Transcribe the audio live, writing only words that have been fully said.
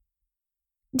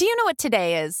Do you know what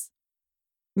today is?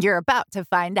 You're about to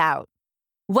find out.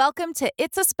 Welcome to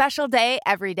It's a Special Day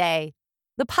Every Day,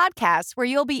 the podcast where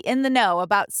you'll be in the know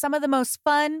about some of the most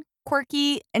fun,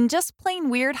 quirky, and just plain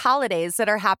weird holidays that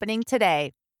are happening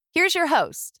today. Here's your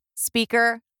host,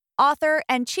 speaker, author,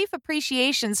 and Chief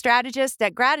Appreciation Strategist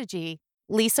at Grategy,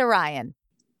 Lisa Ryan.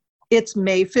 It's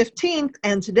May 15th,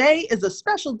 and today is a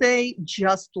special day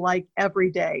just like every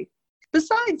day.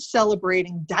 Besides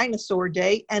celebrating Dinosaur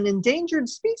Day and Endangered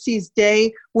Species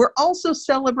Day, we're also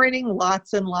celebrating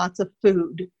lots and lots of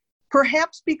food.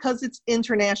 Perhaps because it's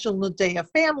International Day of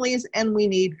Families and we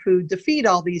need food to feed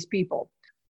all these people.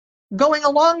 Going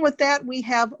along with that, we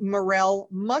have Morel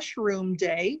Mushroom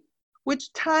Day,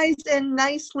 which ties in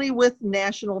nicely with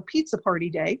National Pizza Party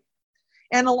Day.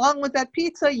 And along with that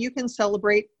pizza, you can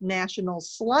celebrate National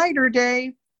Slider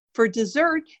Day. For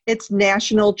dessert, it's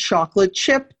National Chocolate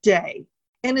Chip Day.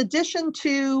 In addition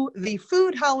to the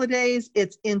food holidays,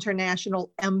 it's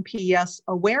International MPS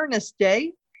Awareness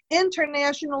Day,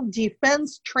 International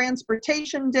Defense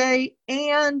Transportation Day,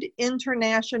 and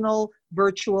International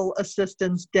Virtual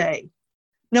Assistance Day.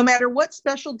 No matter what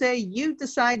special day you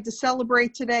decide to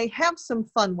celebrate today, have some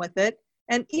fun with it.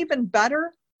 And even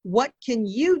better, what can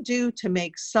you do to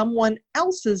make someone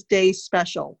else's day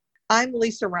special? I'm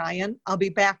Lisa Ryan. I'll be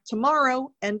back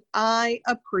tomorrow, and I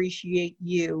appreciate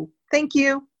you. Thank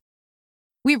you.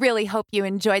 We really hope you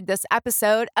enjoyed this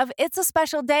episode of It's a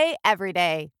Special Day Every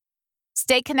Day.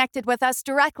 Stay connected with us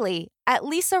directly at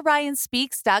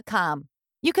LisaRyanSpeaks.com.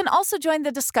 You can also join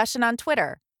the discussion on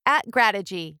Twitter at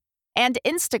Grategy and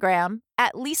Instagram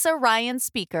at Lisa Ryan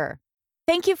Speaker.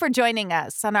 Thank you for joining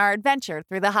us on our adventure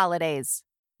through the holidays.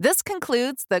 This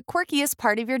concludes the quirkiest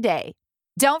part of your day.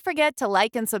 Don't forget to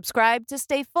like and subscribe to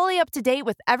stay fully up to date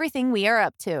with everything we are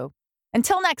up to.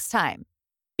 Until next time,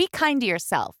 be kind to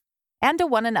yourself and to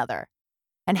one another,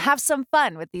 and have some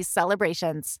fun with these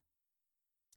celebrations.